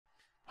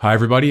Hi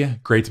everybody,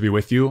 great to be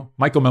with you.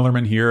 Michael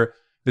Millerman here.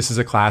 This is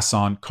a class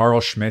on Carl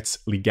Schmitt's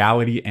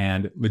Legality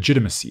and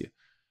Legitimacy.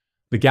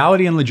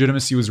 Legality and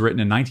Legitimacy was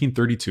written in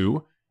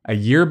 1932, a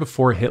year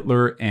before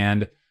Hitler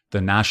and the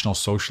National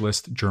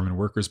Socialist German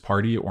Workers'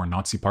 Party, or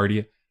Nazi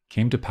Party,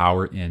 came to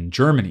power in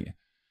Germany.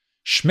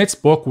 Schmitt's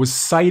book was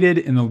cited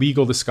in the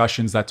legal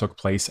discussions that took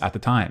place at the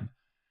time.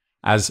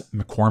 As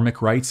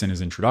McCormick writes in his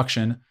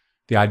introduction,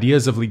 the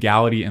ideas of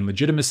legality and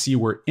legitimacy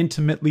were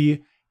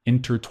intimately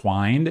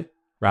entwined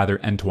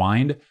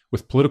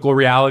with political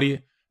reality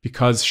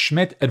because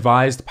Schmitt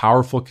advised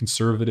powerful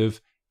conservative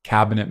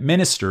cabinet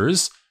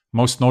ministers,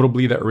 most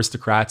notably the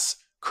aristocrats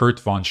Kurt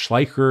von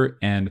Schleicher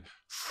and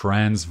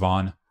Franz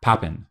von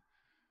Papen.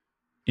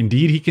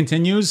 Indeed, he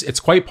continues, it's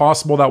quite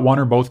possible that one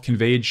or both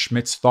conveyed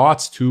Schmitt's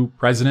thoughts to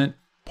President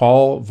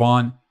Paul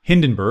von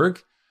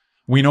Hindenburg.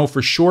 We know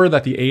for sure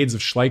that the aides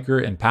of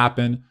Schleicher and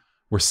Papen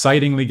were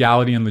citing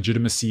legality and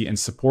legitimacy in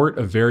support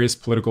of various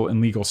political and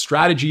legal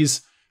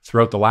strategies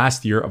throughout the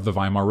last year of the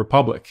Weimar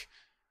Republic,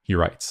 he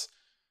writes.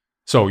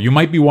 So you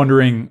might be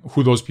wondering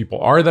who those people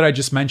are that I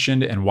just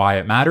mentioned and why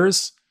it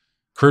matters.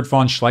 Kurt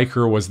von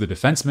Schleicher was the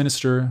defense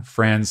minister.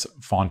 Franz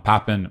von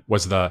Papen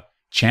was the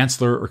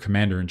chancellor or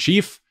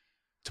commander-in-chief.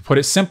 To put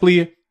it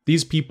simply,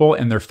 these people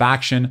and their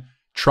faction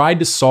tried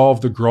to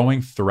solve the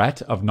growing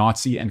threat of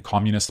Nazi and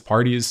communist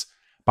parties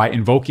by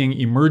invoking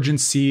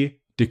emergency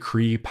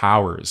decree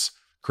powers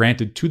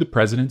granted to the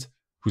president,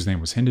 whose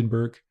name was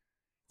Hindenburg.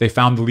 They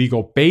found the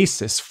legal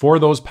basis for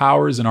those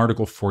powers in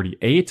Article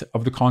 48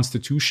 of the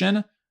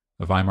Constitution,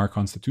 the Weimar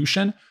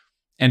Constitution,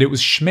 and it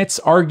was Schmitt's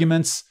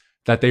arguments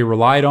that they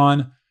relied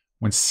on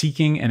when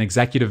seeking an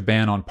executive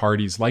ban on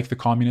parties like the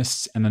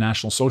Communists and the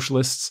National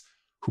Socialists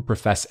who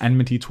profess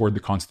enmity toward the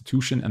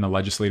Constitution and the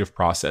legislative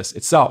process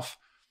itself.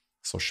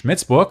 So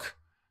Schmitt's book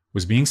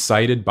was being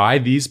cited by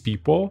these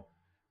people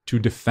to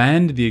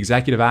defend the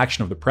executive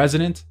action of the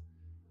president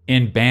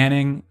in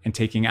banning and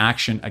taking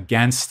action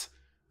against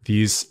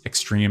these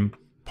extreme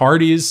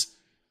parties,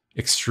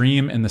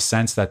 extreme in the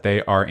sense that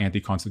they are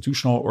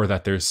anti-constitutional or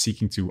that they're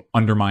seeking to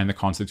undermine the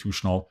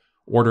constitutional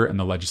order and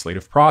the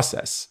legislative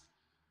process.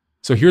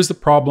 So here's the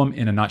problem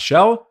in a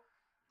nutshell.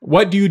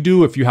 What do you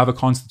do if you have a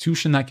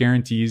constitution that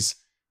guarantees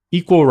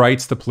equal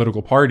rights to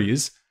political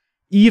parties,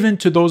 even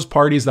to those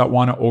parties that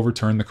want to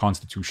overturn the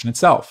constitution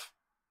itself?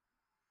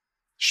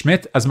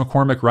 Schmitt, as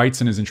McCormick writes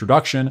in his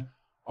introduction,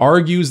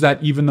 argues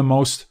that even the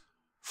most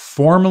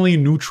formally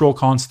neutral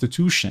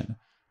constitution,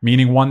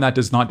 meaning one that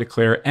does not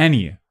declare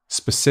any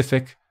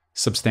specific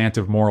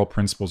substantive moral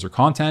principles or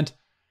content,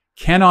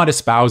 cannot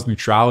espouse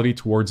neutrality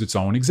towards its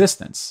own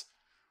existence.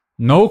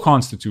 No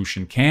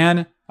constitution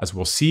can, as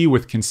we'll see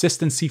with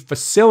consistency,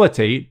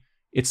 facilitate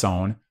its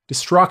own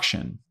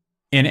destruction.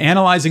 In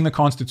analyzing the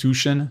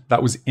Constitution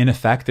that was in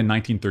effect in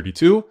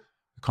 1932,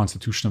 the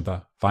Constitution of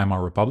the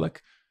Weimar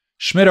Republic,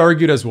 Schmitt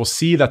argued, as we'll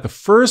see, that the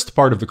first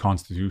part of the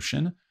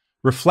Constitution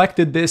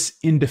reflected this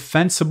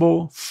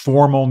indefensible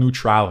formal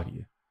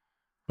neutrality.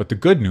 But the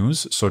good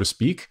news, so to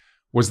speak,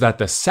 was that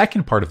the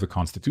second part of the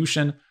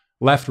Constitution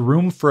left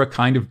room for a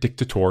kind of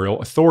dictatorial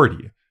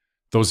authority,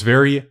 those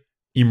very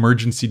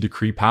emergency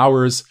decree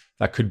powers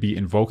that could be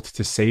invoked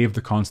to save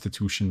the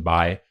Constitution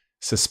by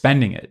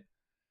suspending it.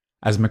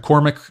 As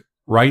McCormick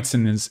writes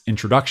in his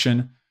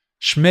introduction,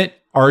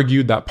 Schmitt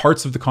argued that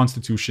parts of the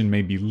Constitution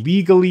may be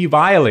legally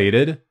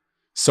violated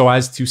so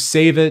as to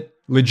save it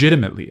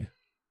legitimately.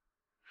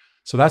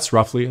 So that's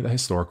roughly the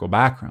historical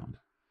background.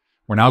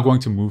 We're now going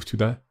to move to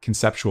the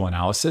conceptual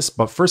analysis,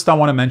 but first I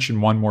want to mention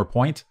one more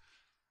point.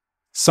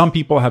 Some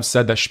people have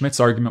said that Schmitt's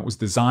argument was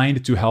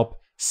designed to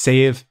help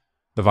save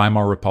the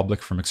Weimar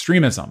Republic from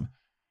extremism,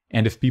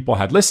 and if people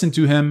had listened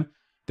to him,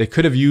 they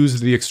could have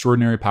used the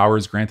extraordinary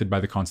powers granted by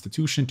the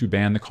Constitution to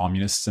ban the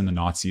communists and the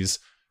Nazis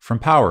from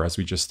power, as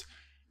we just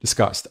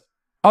discussed.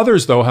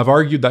 Others, though, have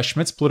argued that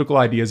Schmitt's political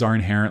ideas are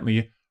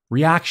inherently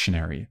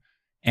reactionary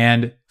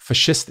and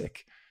fascistic,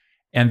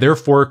 and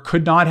therefore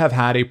could not have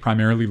had a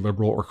primarily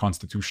liberal or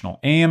constitutional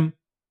aim.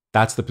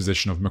 That's the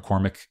position of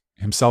McCormick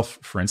himself,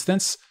 for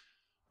instance.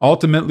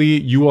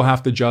 Ultimately, you will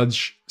have to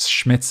judge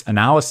Schmitt's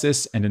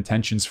analysis and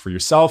intentions for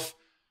yourself.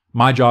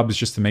 My job is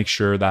just to make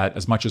sure that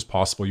as much as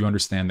possible, you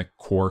understand the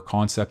core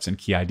concepts and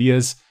key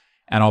ideas,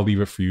 and I'll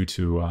leave it for you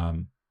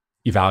to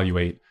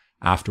evaluate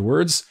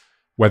afterwards,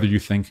 whether you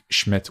think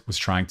Schmitt was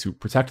trying to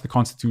protect the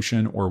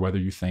Constitution or whether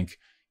you think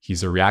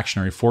he's a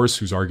reactionary force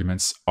whose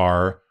arguments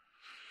are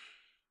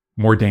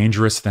more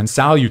dangerous than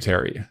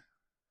salutary.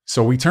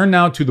 So we turn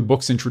now to the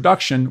book's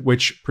introduction,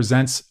 which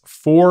presents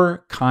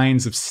four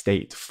kinds of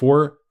state,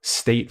 four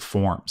state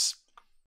forms.